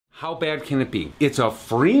How bad can it be? It's a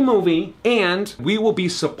free movie, and we will be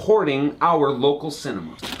supporting our local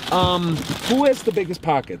cinema. Who has the biggest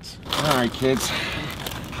pockets? All right, kids.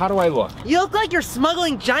 How do I look? You look like you're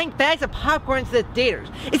smuggling giant bags of popcorn to the theaters.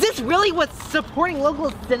 Is this really what supporting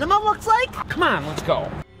local cinema looks like? Come on, let's go.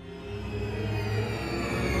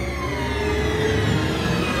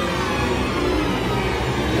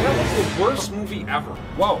 That was the worst movie ever.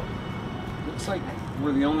 Whoa. Looks like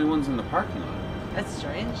we're the only ones in the parking lot. That's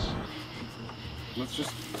strange. Let's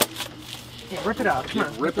just... Yeah, rip it out. Come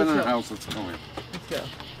on. Rip in our house. Let's go in. Let's go.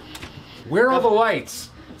 Where are the lights?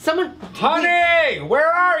 Someone... Honey!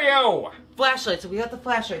 Where are you? Flashlights. We got the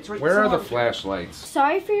flashlights. Right. Where are the flashlights?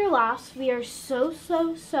 Sorry for your loss. We are so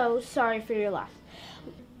sorry for your loss.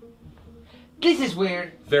 This is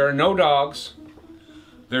weird. There are no dogs.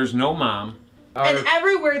 There's no mom. And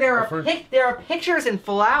everywhere there are pictures and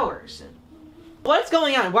flowers. What's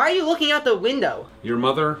going on? Why are you looking out the window? Your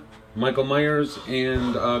mother, Michael Myers,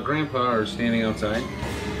 and Grandpa are standing outside.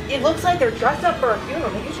 It looks like they're dressed up for a funeral.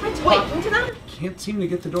 Maybe you try talking to them? Can't seem to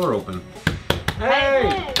get the door open.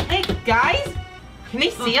 Hey! Hey, guys! Can they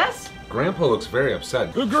see us? Grandpa looks very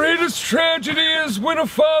upset. The greatest tragedy is when a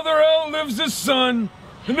father outlives his son.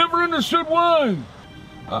 I never understood why.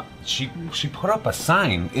 She put up a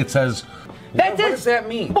sign. It says, That what says does that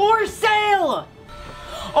mean? For sale!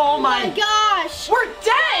 Oh my gosh! We're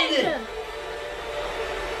dead!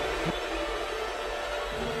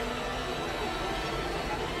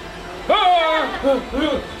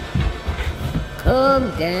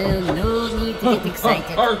 Calm down, no need to get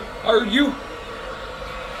excited. Are you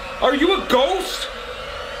a ghost?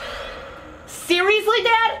 Seriously,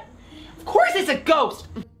 Dad? Of course it's a ghost!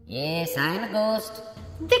 Yes, I'm a ghost.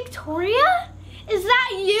 Victoria? Is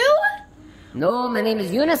that you? No, my name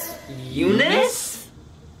is Eunice, Eunice?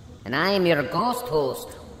 and I am your ghost host.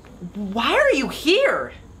 Why are you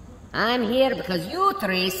here? I'm here because you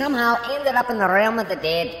three somehow ended up in the realm of the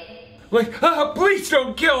dead. Like, please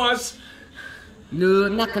don't kill us. No,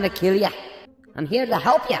 I'm not gonna kill you. I'm here to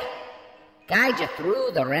help you. Guide you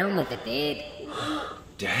through the realm of the dead.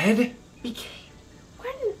 Dead?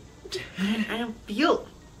 Dad, I don't feel...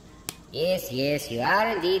 Yes, you are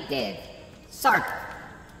indeed dead. Sort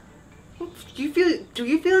of. Do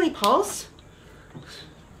you feel any pulse?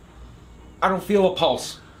 I don't feel a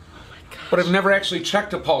pulse. But I've never actually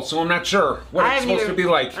checked a pulse, so I'm not sure what it's supposed to be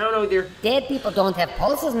like. I don't know either. Dead people don't have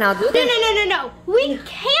pulses now, do they? No. We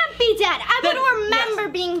can't be dead. I don't remember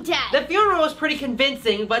being dead. The funeral was pretty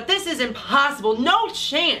convincing, but this is impossible. No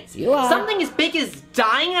chance. You are. Something as big as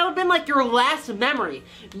dying, that would have been like your last memory.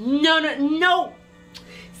 No.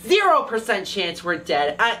 0% chance we're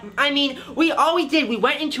dead. I mean, we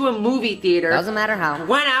went into a movie theater. Doesn't matter how.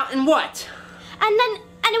 Went out and what? And then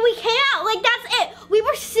we came out, like that's it. We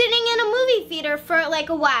were sitting in a movie theater for like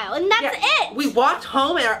a while, and that's it. We walked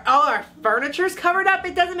home and all our furniture's covered up.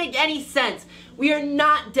 It doesn't make any sense. We are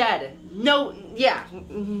not dead. No chance.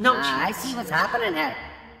 I see what's happening here.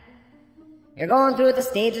 You're going through the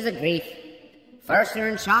stages of grief. First you're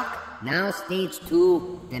in shock, now stage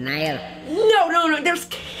 2, denial. No, this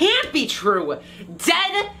can't be true.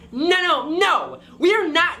 Dead? No. We are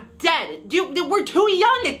not dead. We're too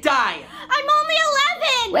young to die. I'm only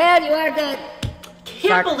 11. Well, you are dead.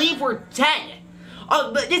 Can't believe we're dead.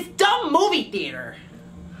 But this dumb movie theater.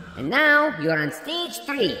 And now you're on stage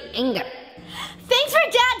 3, anger. Thanks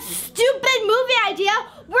for Dad's stupid movie idea.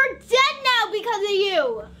 We're dead now because of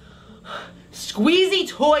you. Squeezy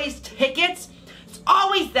Toys tickets? It's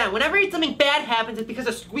always them. Whenever something bad happens, it's because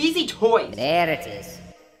of Squeezy Toys. There it is.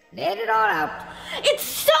 Let it all out. It's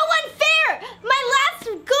so unfair. My last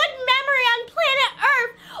good memory on planet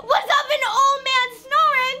Earth was of an old man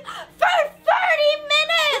snoring for 30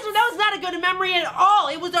 minutes. That was not a good memory at all.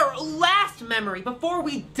 It was our last memory before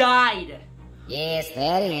we died. Yes,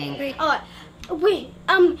 very angry. Wait,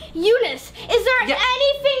 Eunice, is there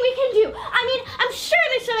anything we can do? I mean, I'm sure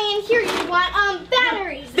there's something in here you want.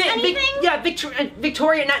 Batteries, anything?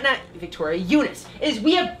 Victoria, not Victoria, Eunice,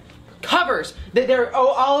 we have covers. They're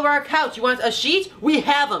all over our couch. You want a sheet? We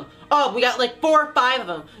have them. Oh, we got like 4 or 5 of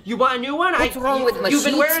them. You want a new one? What's wrong with my You've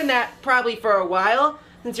been sheets? wearing that probably for a while.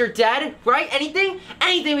 Since you're dead, right?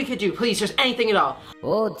 Anything we could do, please, just anything at all.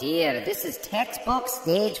 Oh dear, this is textbook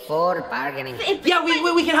stage 4 bargaining. Yeah,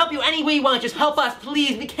 we can help you any way you want. Just help us,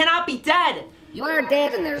 please. We cannot be dead. You are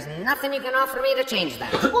dead and there's nothing you can offer me to change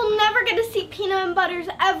that. We'll never get to see Peanut and Butters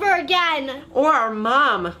ever again. Or our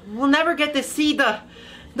mom. We'll never get to see the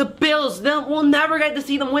Bills. We'll never get to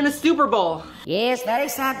see them win a Super Bowl. Yes, very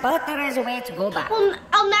sad, but there is a way to go back. Well,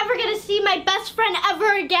 I'll never get to see my best friend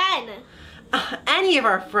ever again. Any of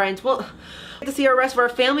our friends. We'll To see our rest of our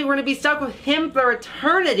family, we're gonna be stuck with him for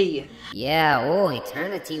eternity. Yeah, oh,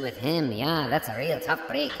 eternity with him. Yeah, that's a real tough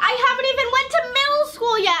break. I haven't even went to middle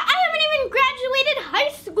school yet. I haven't even graduated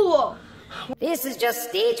high school. This is just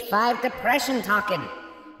stage 5 depression talking.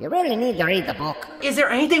 You really need to read the book. Is there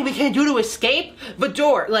anything we can do to escape? The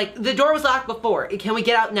door was locked before. Can we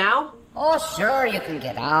get out now? Oh, sure, you can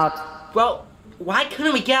get out. Well, why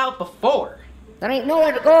couldn't we get out before? There ain't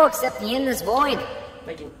nowhere to go except the endless void.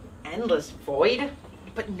 Like an endless void?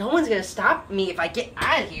 But no one's gonna stop me if I get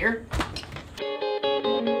out of here.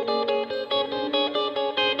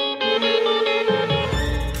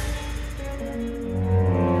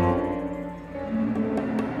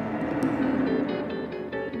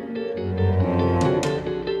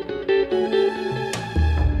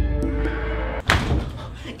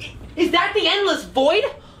 Is that the endless void?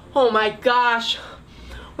 Oh my gosh.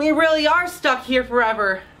 We really are stuck here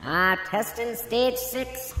forever. Testing stage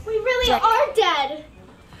 6. We really Check. are dead.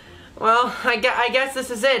 Well, I guess this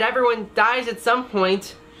is it. Everyone dies at some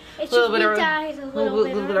point. It's A little just bit we early- died a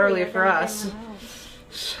little bit earlier for us.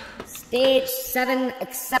 Stage 7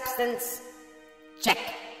 acceptance. Check.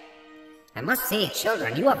 I must say,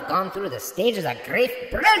 children, you have gone through the stages of grief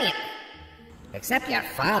brilliant. Except your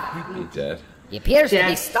father. You dead? He appears to Dad,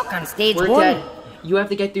 be stuck on stage We're 1. dead. You have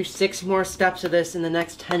to get through 6 more steps of this in the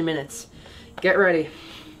next 10 minutes. Get ready.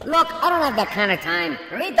 Look, I don't have that kind of time.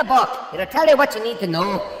 Read the book. It'll tell you what you need to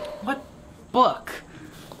know. What book?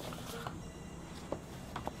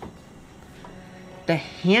 The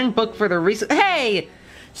handbook for the recent. Hey!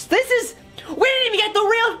 This is. We didn't even get the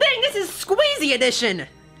real thing! This is Squeezy Edition!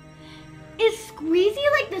 Is Squeezy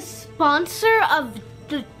like the sponsor of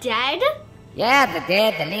the dead? Yeah, the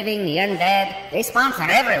dead, the living, the undead. They sponsor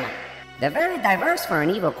everyone. They're very diverse for an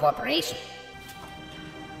evil corporation.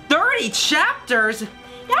 30 chapters?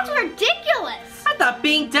 That's ridiculous. I thought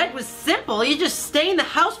being dead was simple. You just stay in the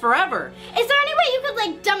house forever. Is there any way you could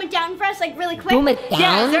like dumb it down for us like really quick? Dumb it Yeah,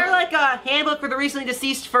 down? is there like a handbook for the recently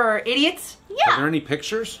deceased for idiots? Are Yeah. there any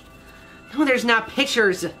pictures? No, there's not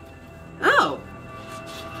pictures. Oh.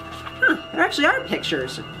 Huh, there actually are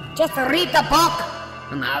pictures. Just read the book.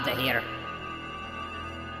 I'm out of here.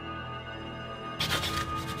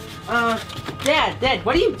 Dad,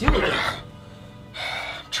 what are you doing?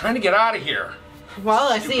 I'm trying to get out of here.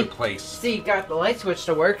 Well, I Stupid place. see you got the light switch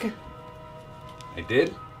to work. I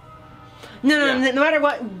did? No, Yeah. no matter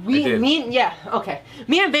what, I did. me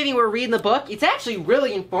and Baby were reading the book. It's actually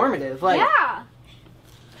really informative. Like Yeah.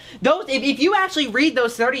 those, if you actually read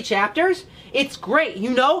those 30 chapters, it's great.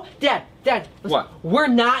 You know, Dad, listen, What? We're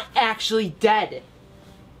not actually dead.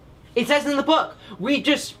 It says in the book, we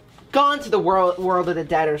just gone to the world of the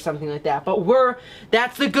dead or something like that. But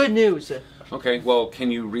that's the good news. Okay, well,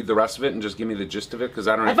 can you read the rest of it and just give me the gist of it? Because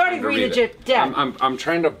I don't have I've already time to read read the it. gist, Dad. I'm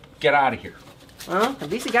trying to get out of here. Well, at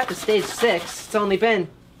least we got to stage 6. It's only been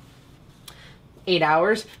 8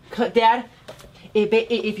 hours. Dad,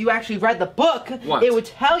 if you actually read the book, What? it would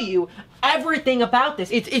tell you everything about this.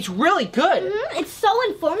 It's really good. It's so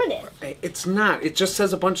informative. It's not. It just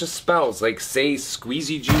says a bunch of spells, like say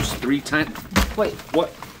squeezy juice 3 times. Wait,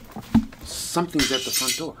 What? Something's at the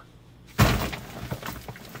front door.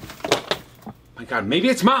 My God, maybe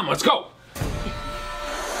it's Mom. Let's go.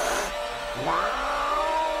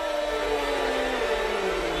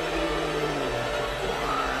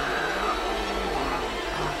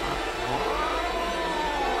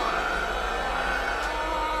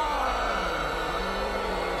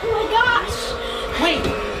 Oh my gosh. wait.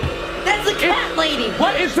 That's the cat lady.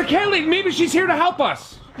 What? It's the cat lady. Maybe she's here to help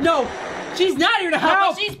us. No, she's not here to help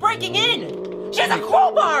Help! us. She's breaking in. She has a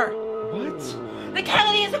crowbar. What? The cat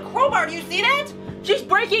lady has a crowbar. Do you see that? She's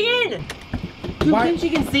breaking in. Do you Why- think she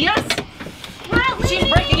can see us? Cat If she's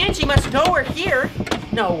lady. breaking in. She must know we're here.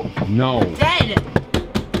 No. No. Dead.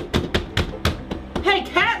 Hey,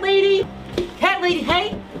 cat lady. Cat lady,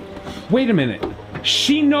 hey. Wait a minute.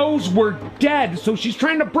 She knows we're dead, so she's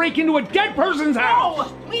trying to break into a dead person's house.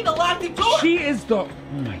 Oh, we need to lock the door. She is the. Oh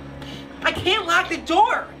my. I can't lock the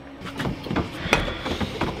door.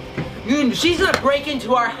 She's gonna break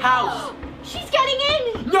into our house. She's getting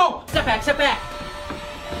in. No, step back, step back.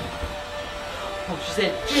 Oh, she's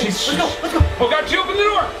in. She's- Let's go, let's go. Oh God! She opened the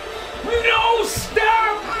door. No!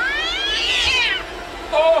 Stop!